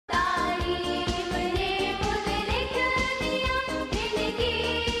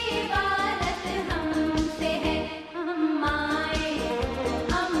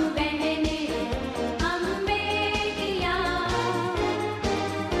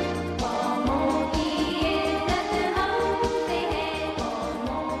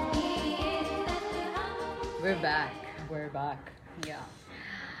back.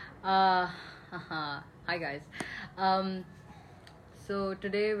 Yeah. Hi guys. So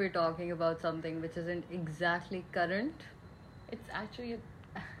today we're talking about something which isn't exactly current. It's actually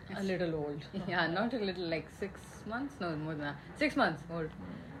a little old. Yeah, not a little, like 6 months. No, more than that. 6 months old.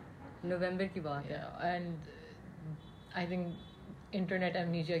 November की बात है. Yeah, and I think internet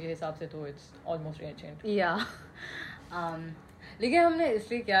amnesia के हिसाब से तो it's almost ancient. Yeah. लेकिन हमने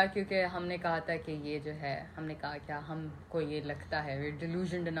इसलिए किया क्योंकि हमने कहा था कि ये जो है, हमने कहा क्या हमको ये लगता है, we're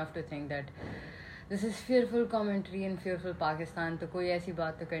delusioned enough to think that this is fearful commentary in fearful Pakistan, तो कोई ऐसी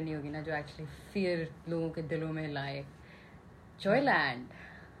बात तो करनी होगी ना जो actually fear लोगों के दिलों में लाए. Joyland.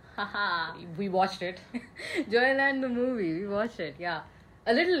 Haha. We watched it. Joyland the movie, we watched it, yeah.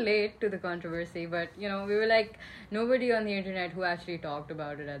 A little late to the controversy, but you know, we were like nobody on the internet who actually talked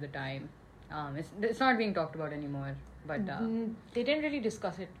about it at the time. It's not being talked about anymore, but They didn't really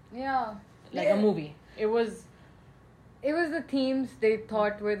discuss it yeah, like a movie. It was the themes they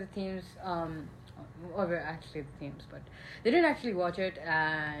thought were the themes, or were actually the themes, but they didn't actually watch it,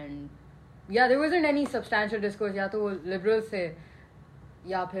 and yeah, there wasn't any substantial discourse. या तो वो liberals थे,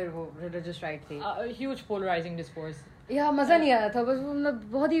 या फिर वो religious right थी. a huge polarizing discourse. Yeah, मजा नहीं आया था, बस वो मतलब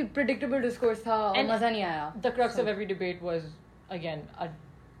बहुत ही predictable discourse था और And मजा नहीं आया. The crux of every debate was again a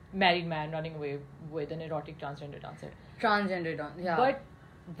married man running away with an erotic transgender dancer. Transgender, yeah. But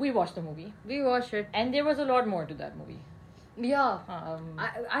we watched the movie, we watched it. and there was a lot more to that movie. Yeah,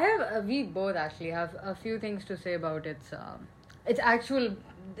 I have we both actually have a few things to say about its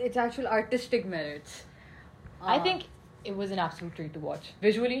actual artistic merits. think it was an absolute treat to watch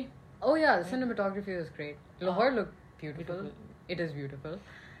visually. Oh yeah, the cinematography was great. Lahore looked beautiful. Beautiful. It is beautiful.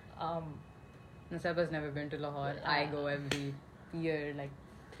 Naseba's never been to Lahore. Yeah. I go every year like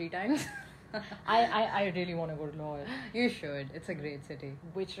 3 times. I really want to go to Lahore. You should. It's a great city.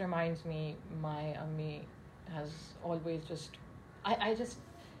 Which reminds me, my Ammi has always just... I just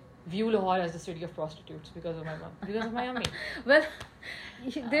view Lahore as the city of prostitutes because of my mom. Because of my Ammi. Well,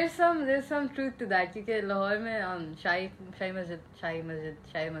 there's some truth to that क्योंकि लाहौर में शाही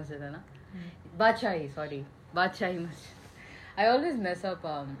मस्जिद है ना, बादशाही मस्जिद. I always mess up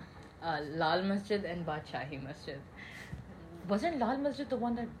Lal Masjid and Badshahi Masjid. Wasn't Lal Masjid the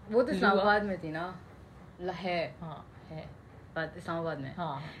one that... वो तो इस्लामाबाद में थी ना, है हाँ है बात इस्लामाबाद में.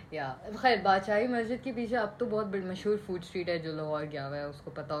 हाँ या खैर बादशाही मस्जिद के पीछे अब तो बहुत बड़ी मशहूर फूड स्ट्रीट है जो लाहौर गया हुआ है,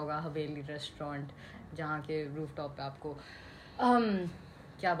 उसको पता होगा, हवेली रेस्टोरेंट, जहाँ के रूफ टॉप पे आपको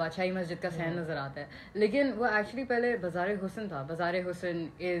क्या बादशाही मस्जिद का सहन नज़र आता है. लेकिन वो एक्चुअली पहले बाज़ार हुसन था. बाज़ार हुसन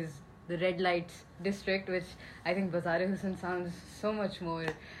is the red lights district, which I think Bazaar Hussain sounds so much more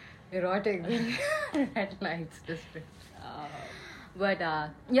erotic than red lights district. But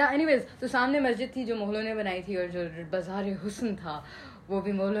yeah, anyways, तो सामने मस्जिद थी जो मोहल्लों ने बनाई थी, और जो बाजार हुस्न था वो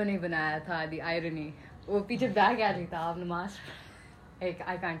भी मोहल्लों ने बनाया था. The irony, वो पीछे बैक गैलरी था, आप नमाज,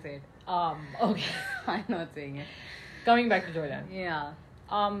 I can't say it. Okay. I'm not saying it. Coming back to Joyland. Yeah.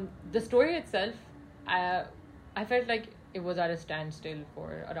 The story itself, I felt like it was at a standstill for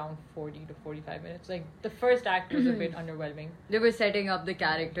around 40 to 45 minutes. Like, the first act was a bit underwhelming. They were setting up the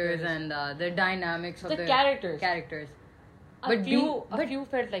characters and the dynamics of the characters. But A few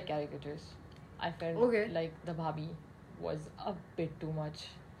felt like caricatures. I felt Okay. like the bhabhi was a bit too much.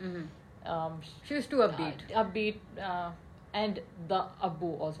 She was too upbeat. And the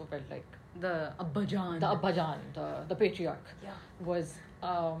Abu also felt like The Abbajan. the patriarch, was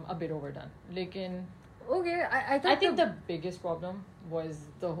a bit overdone. Lekin, Okay, I think the biggest problem was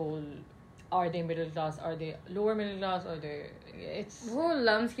the whole, are they middle class, are they lower middle class, are they... It's... वो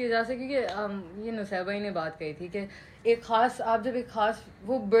lumps किए जा सके कि ये नुसैबा ही ने बात कही थी कि आप जब एक खास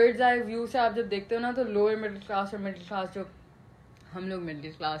वो बर्ड्स आई व्यू से आप जब देखते हो ना, तो लोअर मिडिल क्लास और मिडिल क्लास, जो हम लोग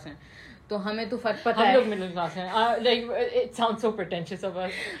मिडिल क्लास हैं, तो हमें तो फर्क पता है. हम लोग मिडिल क्लास हैं. Like, it sounds so pretentious of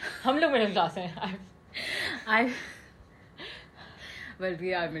us. हम लोग मिडिल क्लास हैं. Well, we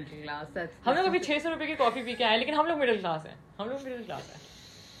are middle class. हम लोग अभी 600 रुपए की कॉफी पी के आए, लेकिन हम लोग मिडिल क्लास हैं.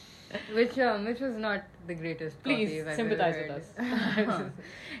 Which was not the greatest. Please sympathize with us.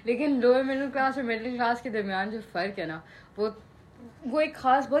 लेकिन लोअर मिडिल क्लास और मिडिल क्लास के दरमियान जो फर्क है ना, वो एक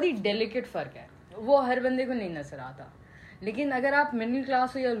खास बहुत ही डेलिकेट फर्क है. वो हर बंदे को नहीं नजर आता, लेकिन अगर आप मिडिल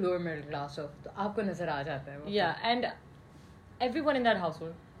क्लास हो या लोअर मिडिल क्लास हो तो आपको नजर आ जाता है. Yeah, and everyone in that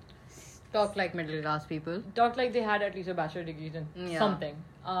household talk like middle class people. Talk like they had at least a bachelor degree in something.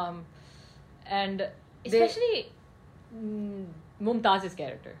 And especially Mumtaz's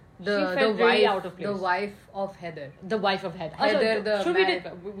character. She felt very out of place. The wife of Heather. The wife of Heather.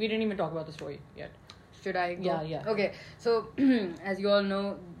 We didn't even talk about the story yet. Should I go? Yeah. Okay, so as you all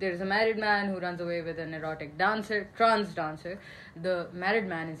know, there's a married man who runs away with an erotic trans dancer. The married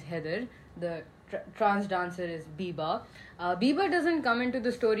man is Heather. The trans dancer is Biba. Biba doesn't come into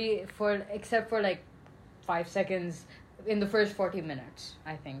the story except for like 5 seconds in the first 40 minutes,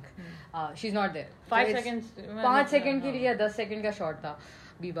 I think. She's not there. 5 seconds. 5 second के लिए 10 second का shot था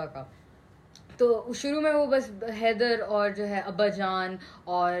बीबा का. तो शुरू में वो बस हैदर और जो है अब्बा जान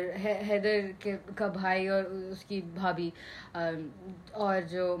और हैदर का भाई और उसकी भाभी और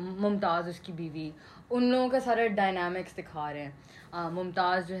जो मुमताज़ उसकी बीवी, उन लोगों का सारा डायनामिक्स दिखा रहे हैं.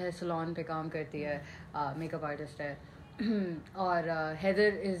 मुमताज़ जो है सलोन पे काम करती है, मेकअप आर्टिस्ट है. और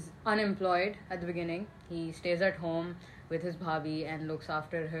Haidar is unemployed at the beginning. He stays at home with his bhabhi and looks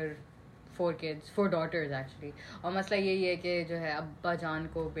after her 4 daughters actually. और मसला यही है कि जो है अब्बा जान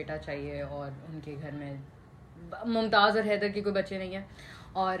को बेटा चाहिए और उनके घर में मुमताज़ और हैदर के कोई बच्चे नहीं हैं.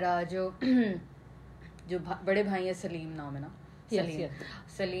 और जो बड़े भाई हैं सलीम नाम है ना,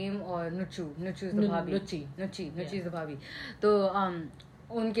 सलीम और नुच्चू इज़ द भाभी, नुच्ची इज़ द भाभी. तो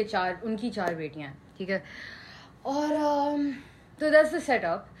उनकी 4 बेटियां हैं, ठीक है. और तो दैट्स द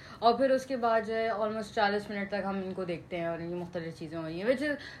सेटअप. और फिर उसके बाद जो है ऑलमोस्ट 40 मिनट तक हम इनको देखते हैं और इनकी मुख्तलिफ चीज़ें हो रही हैं, which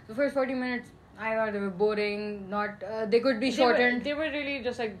is the first 40 minutes I thought they were boring, not they could be shortened. They were really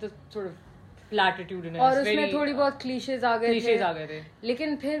just like the sort of platitudinous. और उसमें थोड़ी बहुत cliches आ गए थे.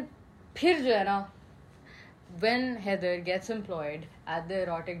 लेकिन फिर जो है ना, when Heather gets employed at the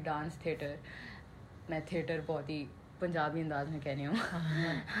erotic dance theater, मैं theater बहुत ही पंजाबी अंदाज में कह रही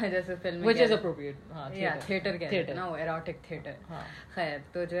हूँ जैसे film which is appropriate. Theatre कह रहे हैं ना, वो erotic theater. खैर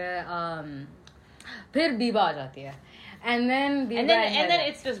तो जो है फिर बीबा आ जाती है. And then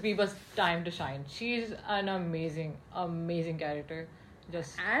it's just Biba's time to shine. She's an amazing character.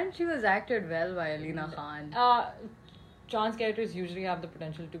 And she was acted well by Alina Khan. Trans characters usually have the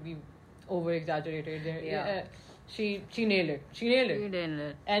potential to be over exaggerated. She nailed it.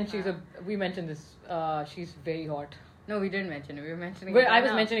 And we mentioned this. She's very hot. No, we didn't mention it. We were mentioning it. I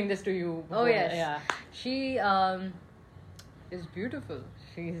was mentioning this to you before. Oh yes. Yeah. She is beautiful.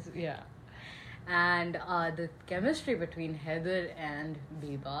 Yeah. And the chemistry between Heather and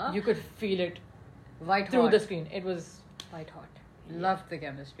Biba, you could feel it through the screen. It was white hot. Loved the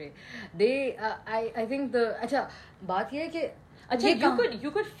chemistry. They I think बात ये है कि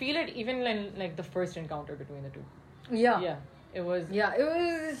you could feel it even in like the first encounter between the two. Yeah. It was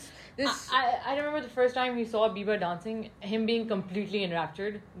this. I remember the first time we saw Biba dancing, him being completely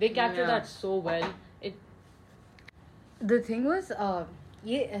enraptured. They captured that so well. The thing was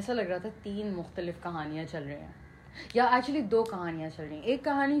ये ऐसा लग रहा था 3 मुख्तलिफ कहानियाँ चल रही हैं, या एक्चुअली 2 कहानियाँ चल रही हैं. एक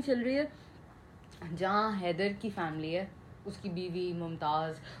कहानी चल रही है जहाँ हैदर की फैमिली है, उसकी बीवी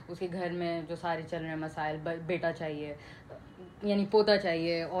मुमताज़, उसके घर में जो सारे चल रहे हैं मसाइल, बेटा चाहिए यानी पोता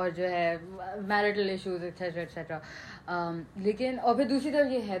चाहिए, और जो है मैरिटल इश्यूज एक्सेट्रा एक्सेट्रा. लेकिन और फिर दूसरी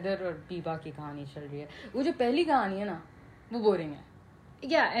तरफ ये हैदर और बीबा की कहानी चल रही है. वो जो पहली कहानी है ना, वो बोरिंग है.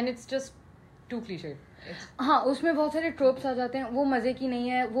 Yeah, and it's just too cliched. हाँ, उसमें बहुत सारे ट्रोप्स आ जाते हैं, वो मज़े की नहीं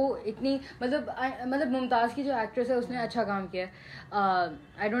है. वो इतनी मतलब मुमताज़ की जो एक्ट्रेस है उसने अच्छा काम किया है.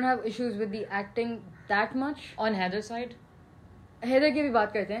 I don't have issues with the acting that much. On Haidar side, Haidar की भी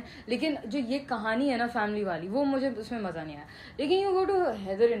बात करते हैं, लेकिन जो ये कहानी है ना फैमिली वाली, वो मुझे उसमें मज़ा नहीं आया. लेकिन you go to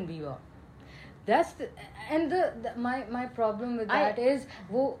Haidar and Biba, my problem with that is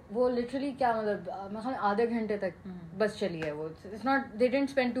वो literally क्या मतलब आधे घंटे तक बस चली है वो. It's not, they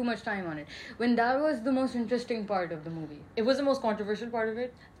didn't spend too much time on it when that was the most interesting part of the movie. It was the most controversial part of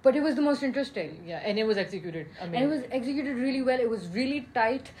it, but it was the most interesting. Yeah, and it was executed. And it was executed really well. It was really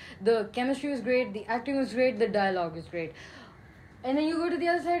tight. The chemistry was great. The acting was great. The dialogue was great. And then you go to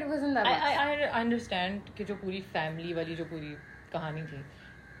the other side, it wasn't that much. I understand कि जो पूरी family वाली जो पूरी कहानी थी,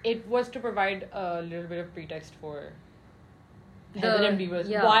 it was to provide a little bit of pretext for Heather and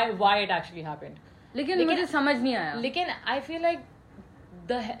Beaver's why it actually happened. लेकिन मुझे समझ नहीं आया. लेकिन I feel like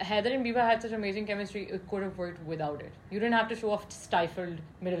the Heather and Beaver had such amazing chemistry, it could have worked without it. You didn't have to show off stifled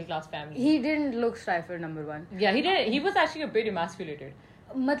middle class family. He didn't look stifled, number one. Yeah, he did. He was actually a bit emasculated.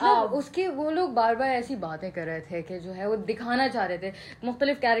 मतलब उसके वो लोग बार बार ऐसी बातें कर रहे थे कि जो है वो दिखाना चाह रहे थे,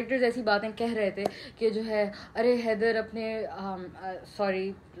 मुख्तलिफ कैरेक्टर्स ऐसी बातें कह रहे थे कि जो है अरे हैदर अपने sorry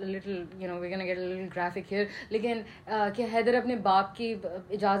little you know we can get a little graphic here, लेकिन कि हैदर अपने बाप की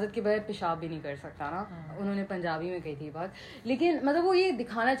इजाज़त के बगैर पेशाब भी नहीं कर सकता ना. उन्होंने पंजाबी में कही थी बात. लेकिन मतलब वो ये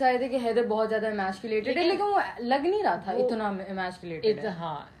दिखाना चाह रहे थे कि हैदर बहुत ज़्यादा इमैस्कुलेटेड है, लेकिन वो लग नहीं रहा था इतना इमैस्कुलेटेड है.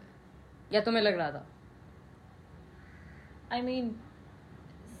 हाँ, या तुम्हें लग रहा था? I mean,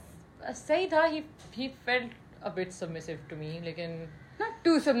 सही था. he felt a bit submissive to me, लेकिन not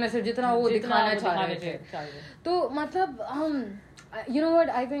too submissive जितना वो दिखाना चाह रहे थे. तो मतलब you know what,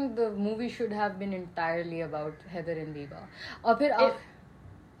 I think the movie should have been entirely about Heather and Biba. और फिर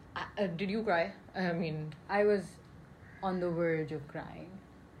did you cry? I mean, I was on the verge of crying.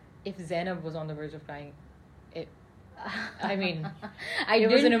 if Zainab was on the verge of crying, it, I mean, I it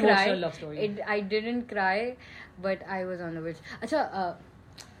was an didn't cry. emotional love story. I didn't cry, but I was on the verge. Acha,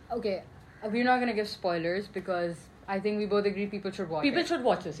 okay, we're not gonna give spoilers because I think we both agree people should watch it. People should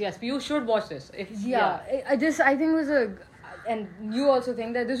watch this. Yes, you should watch this. This I think was a, and you also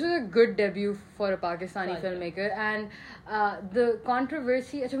think that this was a good debut for a Pakistani filmmaker, and the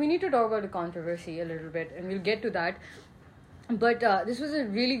controversy. So we need to talk about the controversy a little bit, and we'll get to that. But this was a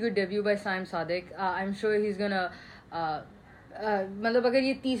really good debut by Saim Sadiq. I'm sure he's gonna. मतलब अगर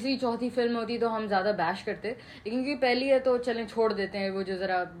ये तीसरी चौथी film होती तो हम ज़्यादा bash करते, लेकिन क्योंकि पहली है तो चलें छोड़ देते हैं वो जो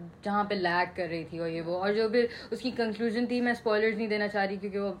ज़रा जहाँ पे लैग कर रही थी और ये वो, और जो फिर उसकी कंक्लूजन थी, मैं स्पॉयलर्स नहीं देना चाह रही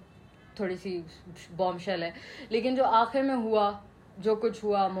क्योंकि वो थोड़ी सी बॉम्बशेल है, लेकिन जो आखिर में हुआ, जो कुछ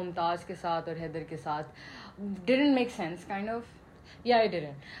हुआ मुमताज़ के साथ और हैदर के साथ, didn't make sense kind of. Yeah, it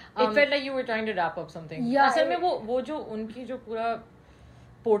didn't. It felt like you were trying to wrap up something. Yeah, असल में वो जो उनकी जो पूरा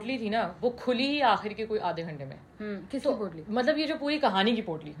पोटली थी ना, वो खुली ही आखिर के कोई आधे घंटे में. किसकी पोटली? मतलब ये जो पूरी कहानी की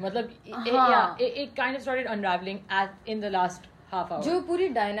पोटली, मतलब it kind of started unraveling in the last half hour. जो पूरी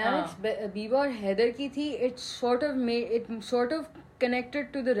डायनामिक्स बीबा और हैदर की थी, it sort of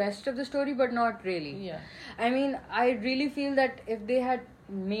connected to the rest of the story, but not really. Yeah. I mean, I really feel that if they had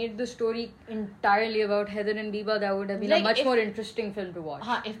made the story entirely about Heather and Biba, that would have been a much more interesting film to watch.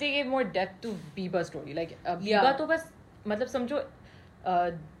 If they gave more depth to Biba's story, like Biba तो बस मतलब समझो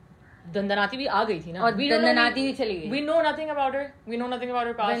दंदनाती भी आ गई थी ना, और दंदनाती भी चली गई. We know nothing about her. We know nothing about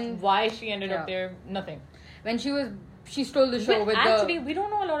her past. Why she ended up there? Nothing. When she stole the show with actually, we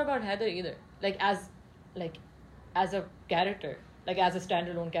don't know a lot about Heather either. Like as a character, like as a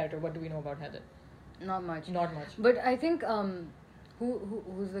standalone character, what do we know about Heather? Not much. Not much. But I think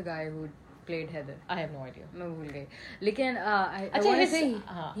who's the guy who played Heather? I have no idea. मैं भूल गई. लेकिन I want to say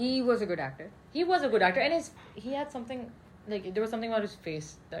he was a good actor. He was a good actor, and he had something, like there was something about his face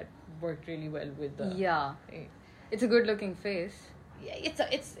that worked really well with the. Yeah, it's a good looking face. Yeah,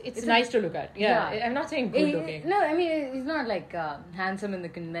 it's nice to look at. Yeah, I'm not saying good looking. No, I mean he's not like handsome in the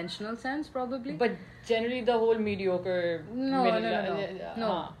conventional sense, probably. But generally, the whole mediocre.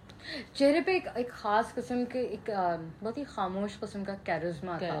 No. चेहरे पे एक खास किस्म के एक बहुत ही खामोश किस्म का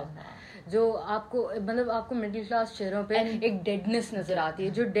कैरिज्मा था, जो आपको मिडिल क्लास चेहरों पे एक डेडनेस नजर आती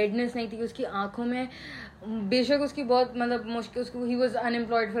है, जो डेडनेस नहीं थी उसकी आंखों में. बेशक उसकी बहुत मुश्किल, उसको he was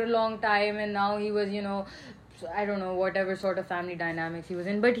unemployed for a long time and now he was, I don't know, whatever sort of family dynamics he was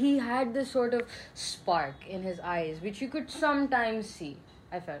in, but he had this sort of spark in his eyes which you could sometimes see.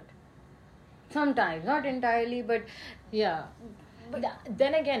 I felt sometimes, not entirely, but yeah. But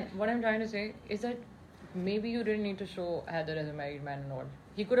then again, what I'm trying to say is that maybe you didn't need to show Heather as a married man and all.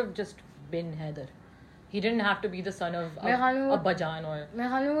 He could have just been Heather. He didn't have to be the son of a Bajan or. मैं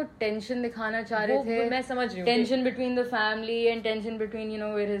हाल में वो tension दिखाना चाह रहे थे. मैं समझ रही हूँ. Tension between the family and tension between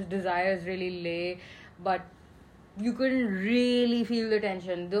where his desires really lay, but you couldn't really feel the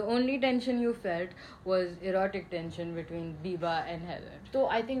tension. The only tension you felt was erotic tension between Biba and Heather. So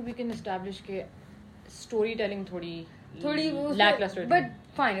I think we can establish that storytelling थोड़ी lackluster. But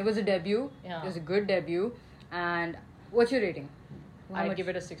fine, it was a debut. Yeah. It was a good debut. And what's your rating? I'd give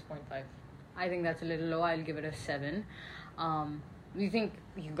it a 6.5. I think that's a little low. I'll give it a 7. We think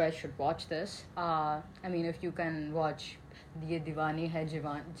you guys should watch this. I mean, if you can watch Ye Diwani Hai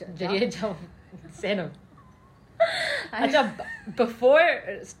Zainab. Before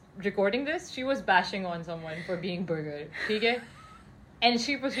recording this, she was bashing on someone for being burger. Okay? And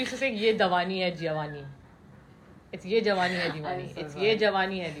she used to say, Ye Diwani Hai Jawani. It's Ye Jawani Hai Diwani. It's Ye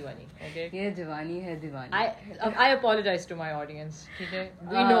Jawani Hai Diwani. Okay? Ye Jawani Hai Diwani. I apologize to my audience. Okay?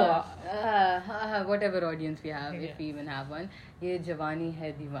 We know. Whatever audience we have, if we even have one. Ye Jawani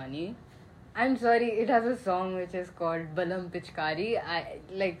Hai Diwani. I'm sorry, it has a song which is called Balam Pichkari.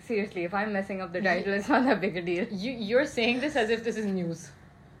 Seriously, if I'm messing up the title, it's not that big a deal. You're saying this as if this is news.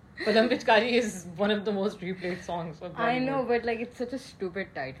 Balam Pichkari is one of the most replayed songs of Bollywood. I know, but it's such a stupid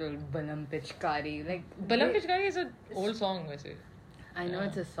title, Balam Pichkari. Balam Pichkari is an old song, वैसे. I know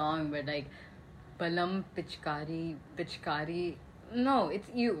it's a song, but Balam Pichkari. No, it's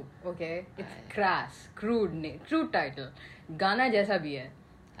you, okay? It's crass, crude title. Gana jaisa bhi hai.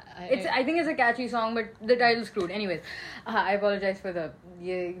 I think it's a catchy song, but the title's crude. Anyways, I apologize for the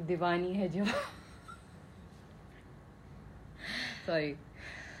Ye Diwani Hai Jo. Sorry.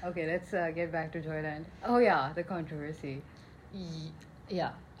 Okay, let's get back to Joyland. Oh yeah, the controversy.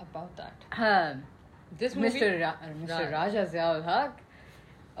 Yeah, about that. This movie, Mr. Raja Ziaul Haq.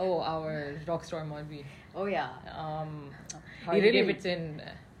 Oh, our Rockstar Maulvis. Oh yeah. Harley Davidson.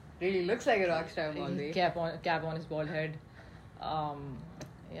 Really looks like a Rockstar Maulvis. Cap on his bald head.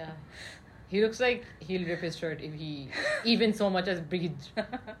 Yeah. He looks like he'll rip his shirt if he even so much as breathes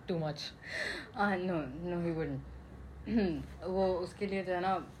too much. No, he wouldn't. वो उसके लिए जो है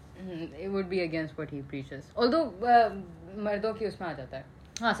ना, it would be against what he preaches. Although मर्दों की उसमें आ जाता है.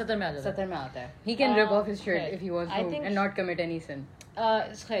 हाँ, 70 में आ जाता है. 70 में आता है. He can rip off his shirt if he wants to and not commit any sin.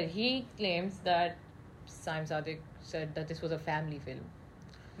 He claims that Saim Sadiq said that this was a family film.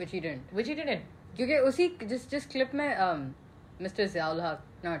 Which he didn't. क्योंकि उसी जिस clip में Mr.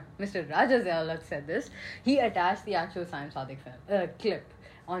 Raja Ziaul said this, he attached the actual Saim Sadiq clip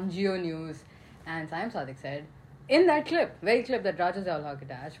on Geo News, and Saim Sadiq said, in that clip, very clip that Raja Ziaul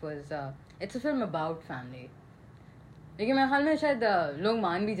attached was, it's a film about family. लेकिन मेरे ख्याल में शायद लोग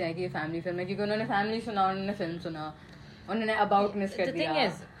मान भी जाएं कि ये फैमिली फिल्म है, क्योंकि उन्होंने फैमिली सुना, उन्होंने फिल्म सुना, उन्होंने अबाउट मिस कर दिया. The thing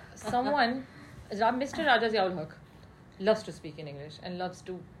is, someone, Mr. Raja Ziaul Haq loves to speak in English and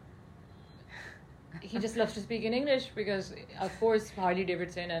he just loves to speak in English because, of course, Harley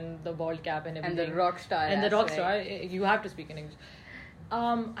Davidson and the bald cap and everything. And the Rockstar. You have to speak in English.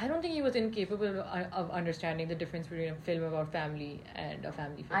 I don't think he was incapable of understanding the difference between a film about family and a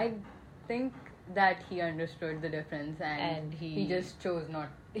family film. I think that he understood the difference and he just chose to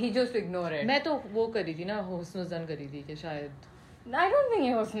ignore it. मैं तो वो कर रही थी ना, हुस्न ज़न कर रही थी कि शायद. I don't think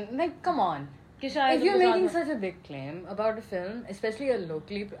it was like, come on. If you're making such a big claim about a film, especially a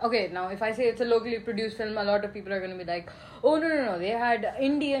locally... Okay, now if I say it's a locally produced film, a lot of people are going to be like, oh, no, they had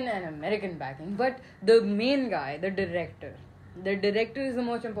Indian and American backing. But the main guy, the director is the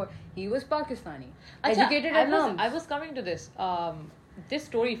most important. He was Pakistani. Educated at Lums. I was coming to this. This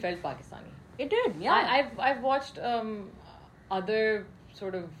story felt Pakistani. It did, yeah. I've watched other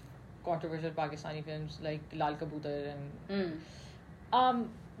sort of controversial Pakistani films like Lal Kabutar and...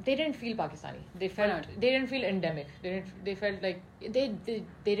 they didn't feel Pakistani. They didn't feel endemic. They felt like they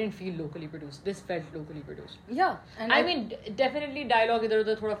didn't feel locally produced. This felt locally produced. Yeah, and I mean definitely dialogue इधर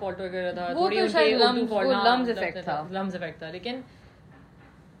उधर थोड़ा fault कर रहा था. वो तो शायद Lums effect था. Lums effect था. लेकिन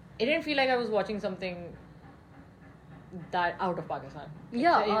it didn't feel like I was watching something that out of Pakistan.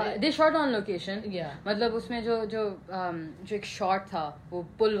 Yeah, they shot on location. Yeah. मतलब उसमें जो एक shot था, वो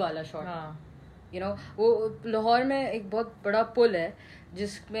पुल वाला shot. हाँ. You know, वो लाहौर में एक बहुत बड़ा पुल है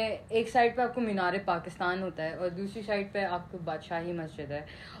जिसमें एक साइड पे आपको मीनार पाकिस्तान होता है और दूसरी साइड पे आपको बादशाही मस्जिद है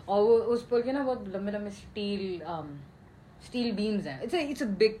और वो उस पुल के ना बहुत लंबे लंबे स्टील बीम्स हैं. It's a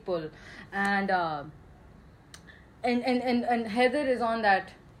big pull and Heather is on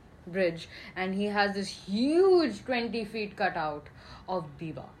that bridge and he has this huge 20 feet cutout of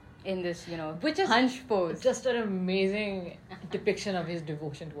Biba in this, which is hunch pose. Just an amazing depiction of his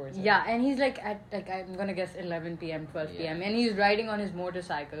devotion towards it. Yeah, and he's at I'm gonna guess 11 p.m., 12 p.m. and he's riding on his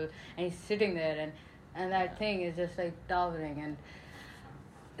motorcycle and he's sitting there and that thing is just like towering and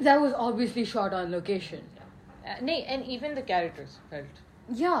that was obviously shot on location. And even the characters felt.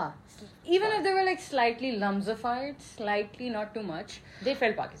 Yeah, even if they were like slightly lumsified, slightly not too much. They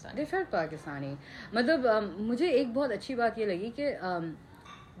felt Pakistani. मतलब मुझे एक बहुत अच्छी बात ये लगी कि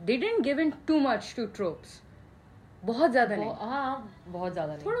they didn't give in too much to tropes. बहुत ज़्यादा नहीं. हाँ, बहुत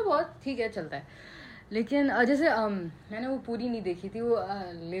ज़्यादा नहीं. थोड़ा बहुत ठीक है चलता है. लेकिन जैसे मैंने वो पूरी नहीं देखी थी, वो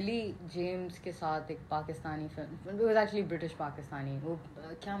लिली जेम्स के साथ एक Pakistani film. It was actually British Pakistani. वो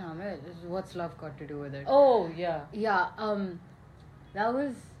क्या नाम है? What's Love Got to Do with It? Oh yeah. Yeah. That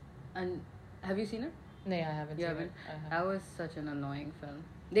was have you seen it? No, I haven't seen it. That was such an annoying film.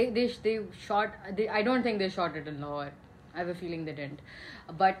 They shot. I don't think they shot it in Lahore. I have a feeling they didn't.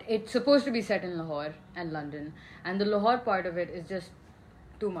 But it's supposed to be set in Lahore and London. And the Lahore part of it is just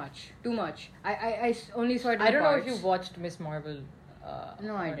too much. I only saw it in parts. I don't know if you watched Miss Marvel.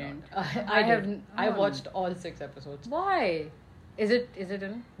 No, I didn't. I did. I watched all 6 episodes. Why? Is it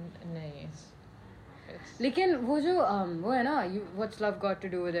in? नहीं. लेकिन वो है ना, What's Love Got to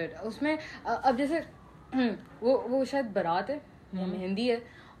Do with It? उसमें अब जैसे वो शायद बारात है या मेहंदी है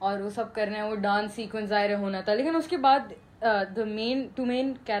और वो सब कर रहे हैं, वो डांस सीक्वेंस ज़ाहिर होना था, लेकिन उसके बाद the two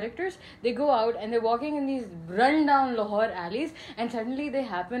main characters, they go out and they're walking in these run down Lahore alleys and suddenly they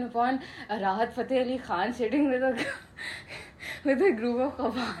happen upon Rahat Fateh Ali Khan sitting with a group of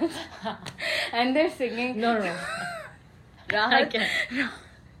khawaans and they're singing. No. Rahat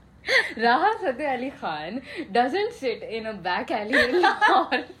Fateh Ali Khan doesn't sit in a back alley in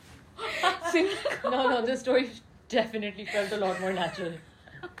Lahore. No, this story definitely felt a lot more natural.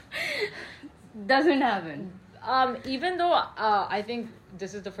 Doesn't happen. Even though I think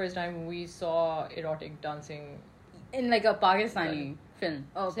this is the first time we saw erotic dancing in like a Pakistani film.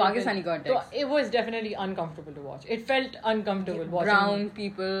 Pakistani context. So it was definitely uncomfortable to watch. It felt uncomfortable watching brown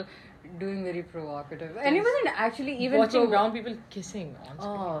people doing very provocative, and it wasn't actually even watching brown people kissing on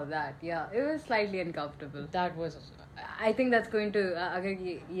screen. Oh, that, yeah, it was slightly uncomfortable. That was I think that's going to अगर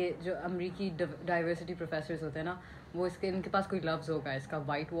ये जो अमेरिकी diversity professors होते हैं ना, वो इसके इनके पास कोई loves होगा इसका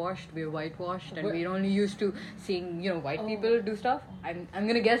we're whitewashed and we're only used to seeing white people do stuff. I'm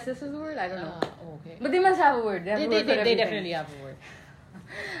gonna guess this is the word. I don't know. Okay. But they must have a word. They definitely have a word.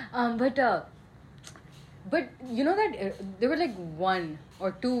 But you know that there were like 1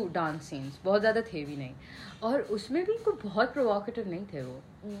 or 2 dance scenes. बहुत ज़्यादा थे भी नहीं. और उसमें भी कोई बहुत provocative नहीं थे वो.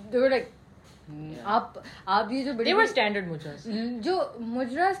 They were like आप ये जो they were standard mujras. जो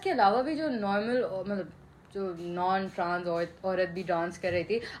मुजरास के अलावा भी जो नॉर्मल मतलब जो नॉन ट्रांस औरत भी डांस कर रही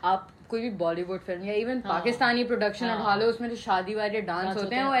थी. आप कोई भी बॉलीवुड फिल्म या इवन पाकिस्तानी प्रोडक्शन उठा लो, उसमें जो शादी वाले डांस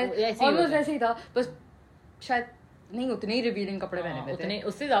होते हैं वो ऑलमोस्ट ऐसे ही था. बस शायद नहीं उतने ही रिवीलिंग कपड़े पहने हुए थे,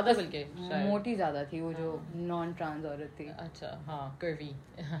 उससे ज्यादा बल्कि मोटी ज्यादा थी वो जो नॉन ट्रांस औरत थी. अच्छा हाँ curvy.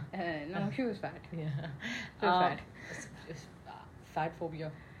 No, she was fat. Yeah. Fat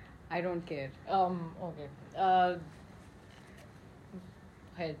phobia. I don't care. Okay.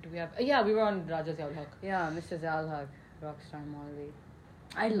 Do we have? Yeah, we were on Raja Ziaul Haq. Yeah, Mr. Ziaul Haq, Rockstar Maulvis.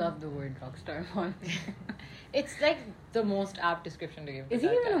 I love the word Rockstar Maulvis. It's like the most apt description to give. Is he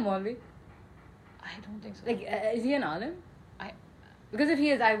even a Maulvi? I don't think so. Like, is he an alim? Because if he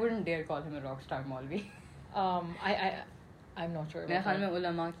is, I wouldn't dare call him a Rockstar Maulvi. I'm not sure. मेरे ख्याल में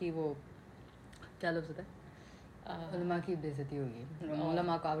उलमा की वो क्या लफ्ज़ होता है? उलमा की बेइज्जती होगी.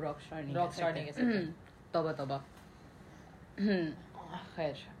 उलमा को आप रॉकस्टार नहीं कह सकते. तौबा तौबा.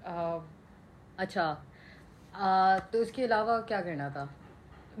 खैर. अच्छा, तो उसके अलावा क्या करना था?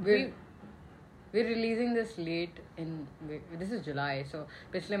 We're releasing this late in this is July, so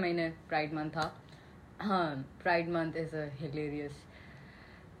पिछले महीने Pride Month था. हाँ, Pride Month is a hilarious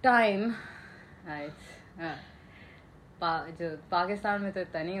time. जो पाकिस्तान में तो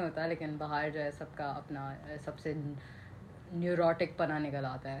इतना नहीं होता, लेकिन बाहर जो है सबका अपना सबसे न्यूरोटिक पना निकल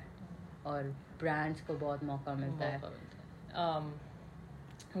आता है और ब्रांड्स को बहुत मौका मिलता है.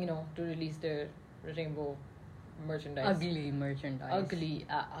 To release their rainbow merchandise. Ugly merchandise. Ugly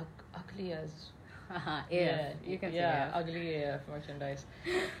as yeah, you can say AF. Ugly AF merchandise.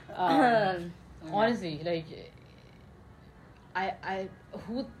 Honestly, like I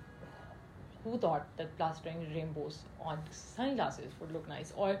who thought that plastering rainbows on sunglasses would look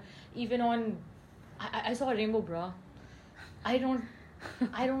nice, or even on I saw a rainbow bra. I don't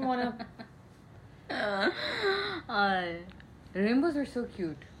wanna. Rainbows are so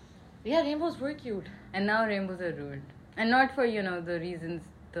cute. Yeah, rainbows were cute, and now rainbows are ruined, and not for the reasons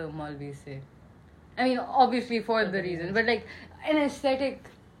the Maulvis say. I mean, obviously for the reason, but like an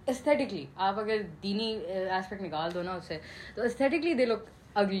aesthetically, आप अगर दीनी aspect निकाल दो ना उससे, तो aesthetically they look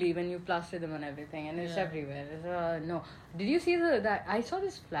ugly when you plaster them on everything, and it's everywhere. No, did you see that? I saw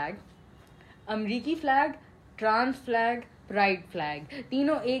this flag, Amriki flag, trans flag, pride flag,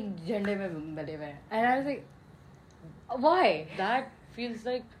 तीनों एक झंडे में बने हुए हैं, and I was like, why? That feels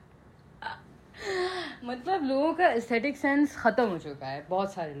like मतलब लोगों का aesthetic sense खत्म हो चुका है,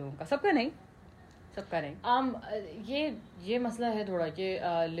 बहुत सारे लोगों का, सबका नहीं. ये मसला है थोड़ा कि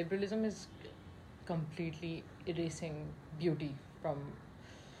liberalism is completely erasing beauty from.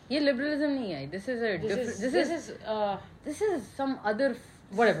 ये liberalism नहीं है. This is some other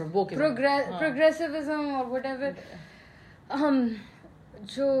whatever progressivism or whatever.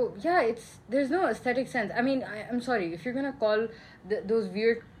 There's no aesthetic sense. I mean, I'm sorry if you're gonna call those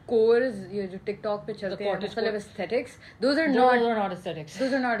weird cores जो TikTok पे चलते हैं मतलब aesthetics, those are not aesthetics.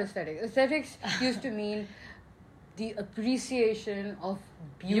 Those are not aesthetics. Aesthetics used to mean the appreciation of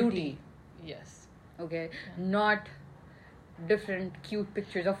beauty. Yes. Okay. Yeah. Not different cute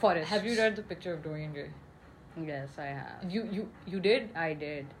pictures of forests. Have you read The Picture of Dorian Gray? Yes, I have. You did? I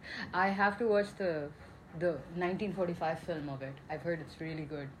did. I have to watch the 1945 film of it. I've heard it's really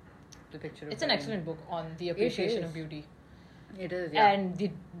good. The Picture of It's an excellent book on the appreciation of beauty. It is, yeah. And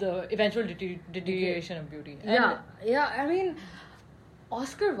the eventual deterioration of beauty. Yeah. I mean,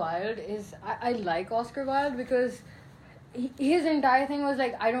 Oscar Wilde is... I like Oscar Wilde because his entire thing was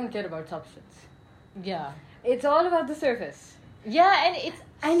like, I don't care about substance. Yeah. It's all about the surface. Yeah, and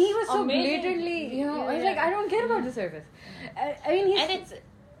he was so blatantly, I was like, I don't care about the surface. I mean, and it's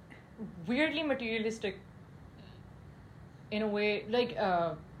weirdly materialistic in a way, like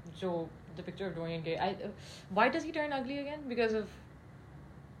The Picture of Dorian Gray. Why does he turn ugly again? Because of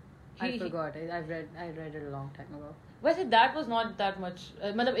I forgot. I read it a long time ago. वैसे that was not that much.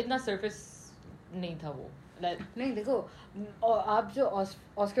 मतलब इतना surface नहीं था वो. नहीं देखो, आप जो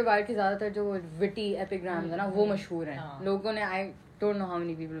ऑस्कर वाइल्ड के ज़्यादातर जो विटी एपिग्राम्स है ना वो मशहूर हैं लोगों ने. I don't know how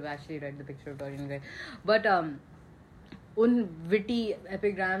many people have actually read The Picture of Dorian Gray, but उन विटी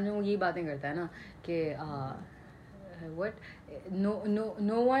एपिग्राम में वो यही बातें करता है ना कि what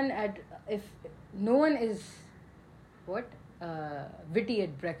no one is what witty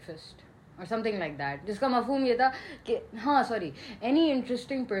at breakfast or something like that, जिसका मफहूम ये था कि हाँ sorry any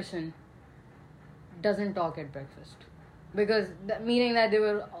interesting person doesn't talk at breakfast because meaning that they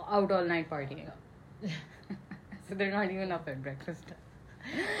were out all night partying so they're not even up at breakfast.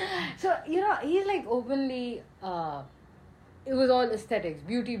 So he's like openly it was all aesthetics,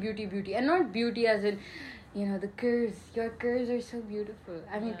 beauty, and not beauty as in the curves. Your curves are so beautiful.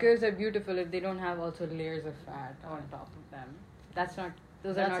 I mean, curves are beautiful if they don't have also layers of fat on top of them.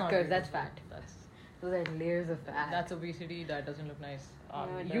 Those are not curves. That's fat. Those are layers of fat. That's obesity. That doesn't look nice.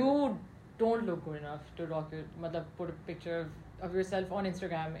 You don't look good enough to put a picture of yourself on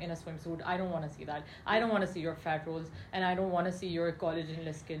Instagram in a swimsuit. I don't want to see that. I don't want to see your fat rolls, and I don't want to see your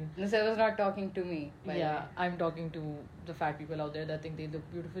collagen-less skin. No, so I was not talking to me. I'm talking to the fat people out there that think they look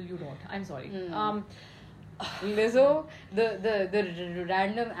beautiful. You don't. I'm sorry. Lizzo, the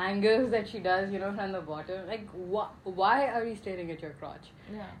random angles that she does, from the bottom, like why are we staring at your crotch?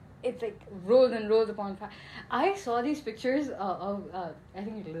 Yeah. It's like rolls and rolls upon fat. I saw these pictures of I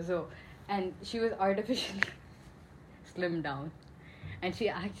think Lizzo, and she was artificially slimmed down, and she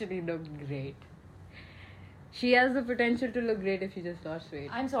actually looked great. She has the potential to look great if she just lost weight.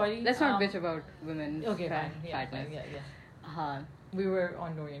 I'm sorry. Let's not bitch about women's fatness. Yeah. We were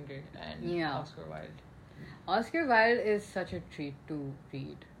on Dorian Gray and Oscar Wilde. Oscar Wilde is such a treat to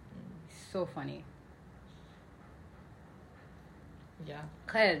read. So funny. Yeah.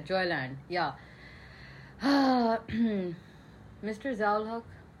 Khair, Joyland. Yeah. Mr. Zaul-Haq,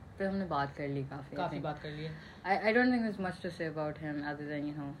 पे हमने बात कर ली काफी बात कर ली है. I don't think there's much to say about him other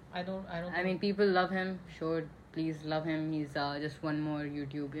than I mean people love him, sure, please love him. He's just one more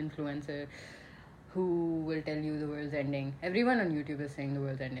YouTube influencer who will tell you the world's ending. Everyone on YouTube is saying the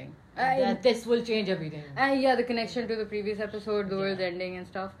world's ending. This will change everything. The connection to the previous episode, the world's ending and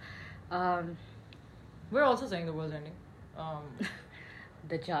stuff. We're also saying the world's ending.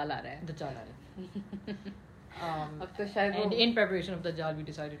 Dajjal aa raha hai. And in preparation of Dajjal, we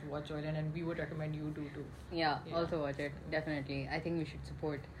decided to watch Joyland, and we would recommend you do too. Yeah, also watch it. Definitely. I think we should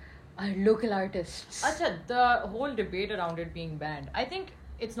support our local artists. Acha, the whole debate around it being banned, I think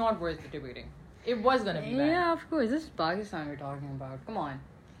it's not worth debating. It was gonna be banned. Yeah, of course. This is Pakistan we're talking about. Come on.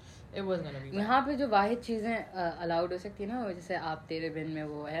 It was gonna be banned. यहाँ पे जो वाहिद चीज़ें allowed हो सकती है ना, जैसे आप तेरे बिन में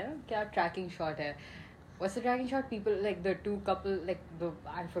वो है क्या tracking shot है. What's the tracking shot? People like the two couple like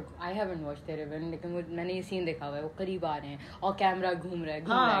I haven't watched तेरे बिन लेकिन मैंने ये scene देखा हुआ है. वो करीब आ रहे हैं और कैमरा घूम रहा है.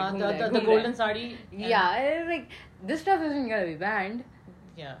 The golden sari. Yeah, like this stuff isn't gonna be banned.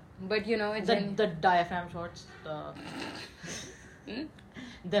 Yeah. But it's the diaphragm shots.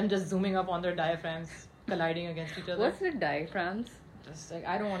 Them just zooming up on their diaphragms, colliding against each other. What's with diaphragms? Just like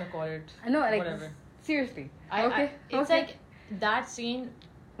I don't want to call it. No, like whatever. Seriously. It's like that scene.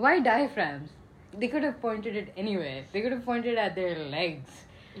 Why diaphragms? They could have pointed it anywhere. They could have pointed at their legs.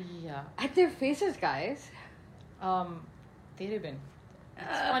 Yeah. At their faces, guys. Tere bin.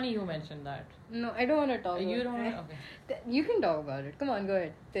 It's funny you mentioned that. No, I don't want to talk about it. You don't want to? Okay. You can talk about it. Come on, go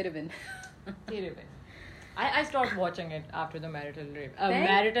ahead. Tere bin. Tere bin. I stopped watching it after the marital rape.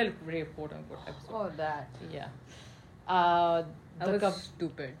 Marital rape, quote unquote episode. Oh, that. Yeah. That was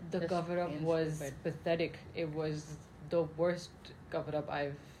stupid. The cover-up was pathetic. It was the worst cover-up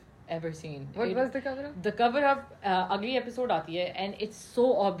I've ever seen. What was the cover-up? The cover-up, अगली episode आती है, and it's so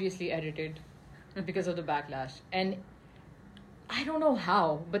obviously edited because of the backlash. And I don't know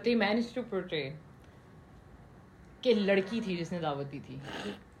how, but they managed to portray कि लड़की थी जिसने दावत दी थी.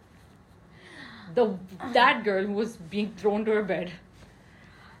 That girl who was being thrown to her bed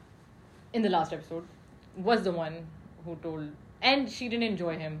in the last episode was the one who told, and she didn't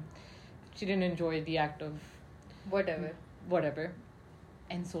enjoy him. She didn't enjoy the act of whatever.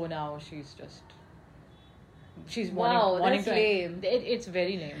 And so now she's wanting to. Lame. It's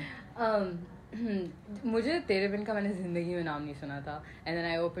very lame. मुझे तेरे बिन का मैंने जिंदगी में नाम नहीं सुना था. And then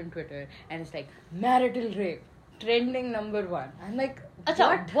I opened Twitter and it's like marital rape trending number 1. I'm like,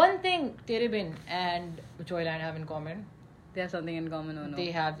 what? One thing Tere Bin and Joyland have in common. They have something in common or no?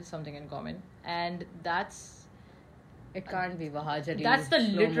 They have something in common, and that's. It can't be Wahajari. That's the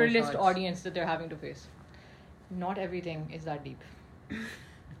literalist audience that they're having to face. Not everything is that deep.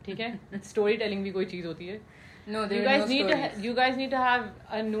 ठीक है? Storytelling भी कोई चीज होती है. No, you guys need to have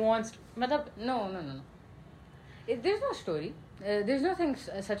a nuanced. मतलब no. There's no story. There's nothing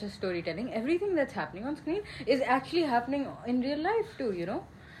such as storytelling. Everything that's happening on screen is actually happening in real life too.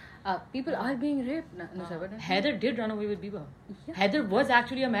 People are being raped. No, sir, but Heather did run away with Biba. Yeah. Heather was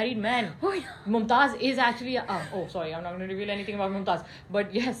actually a married man. Oh, yeah. Mumtaz is actually sorry, I'm not going to reveal anything about Mumtaz.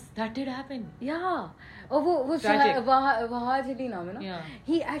 But yes, that did happen. Yeah. Oh, वो Tragic. वहाँ चली नाम है ना. Yeah.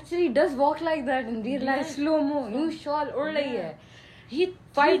 He actually does walk like that in real life, Yeah. slow mo. New shawl ओढ़ रही है. He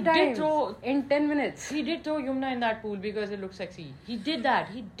 5 did times throw in 10 minutes. He did throw Yumna in that pool because it looked sexy. He did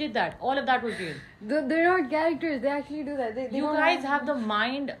that. All of that was real. They're not characters. They actually do that. They You don't guys have the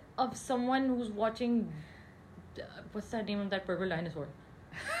mind of someone who's watching. What's the name of that purple dinosaur?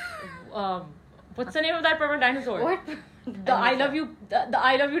 What's the name of that purple dinosaur? What? The I love you. The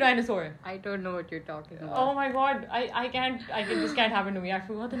I love you dinosaur. I don't know what you're talking about. Oh my god! I can't. This can't happen to me. I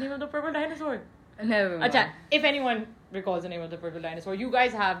forgot the name of the purple dinosaur. Never mind. Acha, if anyone recalls the name of the purple dinosaur, you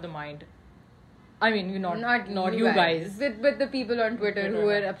guys have the mind. I mean, you not you guys. But the people on Twitter who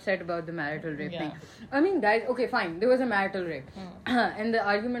were upset about the marital rape thing. I mean, guys, okay, fine. There was a marital rape. And the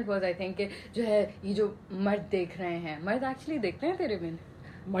argument was, I think, जो है ये जो मर्द देख रहे हैं, मर्द actually देखते हैं तेरे बिन?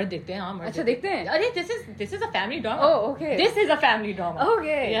 मर्द देखते हैं, हाँ मर्द अच्छा देखते हैं? अरे this is a family drama. Oh, okay. This is a family drama.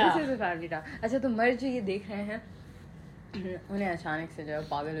 Okay, yeah. This is a family drama. अच्छा तो मर्द जो ये देख रहे हैं, उन्हें अचानक से जो है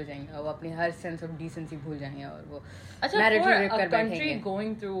पागल हो जाएंगे और वो अपनी हर सेंस ऑफ डिसेंसी भूल जाएंगे और वो marital rape for कर a country बैठेंगे.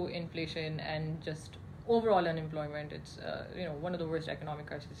 going through inflation and just overall unemployment, it's one of the worst economic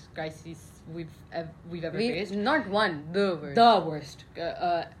crises we've ever faced. Not one, the worst. The worst.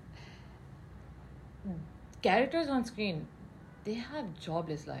 Characters on screen, they have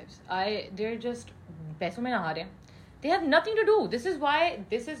jobless lives. They're just पैसों में नहा रहे हैं. They have nothing to do. This is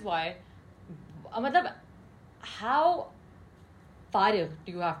why मतलब how फारिग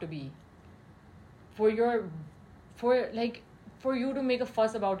do you have to be for you to make a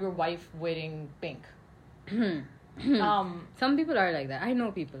fuss about your wife wearing pink? Some people are like that. I know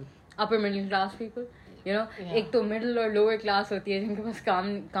people, upper middle class people, Yeah. एक तो middle और lower class होती है जिनके पास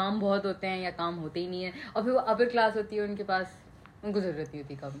काम बहुत होते हैं या काम होते ही नहीं है, और फिर वो अपर क्लास होती है उनके पास उनको जरूरत ही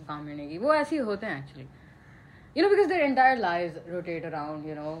होती है काम करने की. वो ऐसे ही होते हैं actually, because their entire lives rotate around,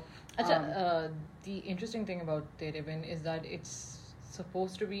 the interesting thing about Tere Bin is that it's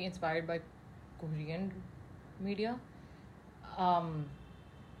supposed to be inspired by Korean media.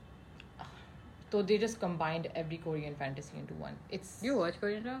 So they just combined every Korean fantasy into one. You watch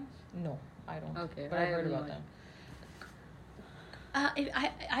Korean dramas? No, I don't. Okay, But I've heard about them.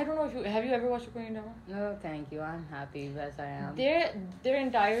 I don't know if have you ever watched a Korean drama? No, thank you. I'm happy as I am. Their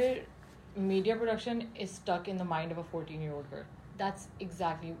entire media production is stuck in the mind of a 14-year-old girl.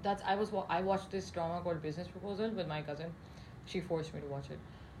 I watched this drama called Business Proposal with my cousin. She forced me to watch it,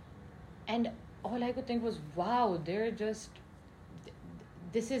 and all I could think was, wow, they're just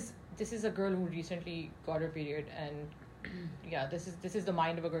this is a girl who recently got her period, and yeah, this is the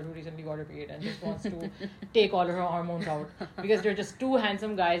mind of a girl who recently got her period and just wants to take all her hormones out because they're just two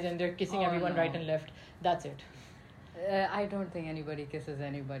handsome guys and they're kissing everyone right and left. That's it. I don't think anybody kisses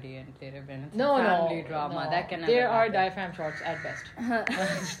anybody in Tere Bin. It's No, a family drama. no. That can There never are happen. diaphragm shots at best.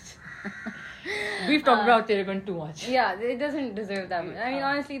 We've talked about Tere Bin too much. Yeah, it doesn't deserve that much. I mean,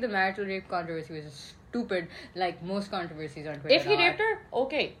 honestly, the marital rape controversy was just stupid, like most controversies on Twitter. If he raped her,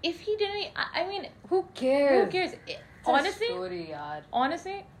 okay. If he didn't, I mean, who cares? who cares? It's Honestly, a story, yaar.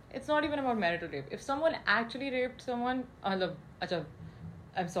 honestly, it's not even about marital rape. If someone actually raped someone,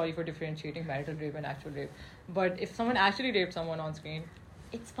 I'm sorry for differentiating marital rape and actual rape, but if someone actually raped someone on screen,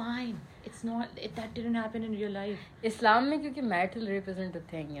 it's fine. It's not. That didn't happen in real life. Islam mein kyunki marital rape isn't a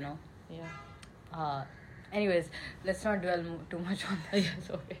thing, Yeah. Anyways, let's not dwell too much on that. Yes,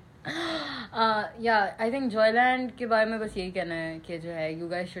 okay. Yeah, I think Joyland के बारे में बस यही कहना है कि जो है, you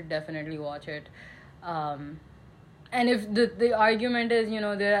guys should definitely watch it. And if the argument is,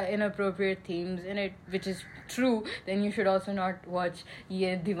 there are inappropriate themes in it, which is true, then you should also not watch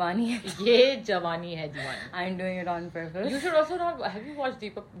Ye Diwani Hai. Ye Jawani Hai Diwani. I'm doing it on purpose. You should also not. Have you watched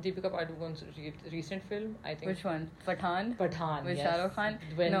Deepika Padukone's recent film? I think. Which one? Pathaan? Pathaan. With yes. Shah Rukh Khan?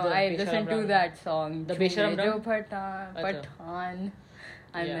 When No, the I Besharam listened to Ram- that song. The Besharam Jo Ram? Pathaan.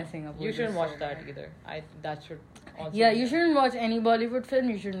 I'm messing up. You with shouldn't this watch so that bad. either. That should also. Yeah, be you there. shouldn't watch any Bollywood film.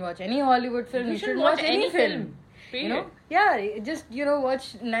 You shouldn't watch any Hollywood film. You You shouldn't shouldn't watch watch any film. Period. Yeah, just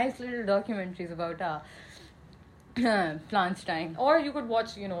watch nice little documentaries about plants time. Or you could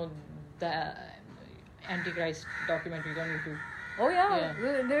watch, the Antichrist documentaries on YouTube. Oh yeah,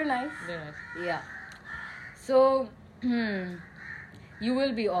 Yeah. they're nice. They're nice. Yeah. So you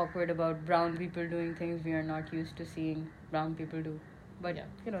will be awkward about brown people doing things we are not used to seeing brown people do. But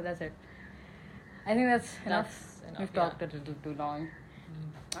Yeah. that's it. I think that's enough. That's enough, We've yeah. talked a little too long.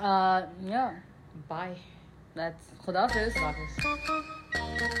 Yeah. Bye. That's Khuda Hafiz. Khudafis.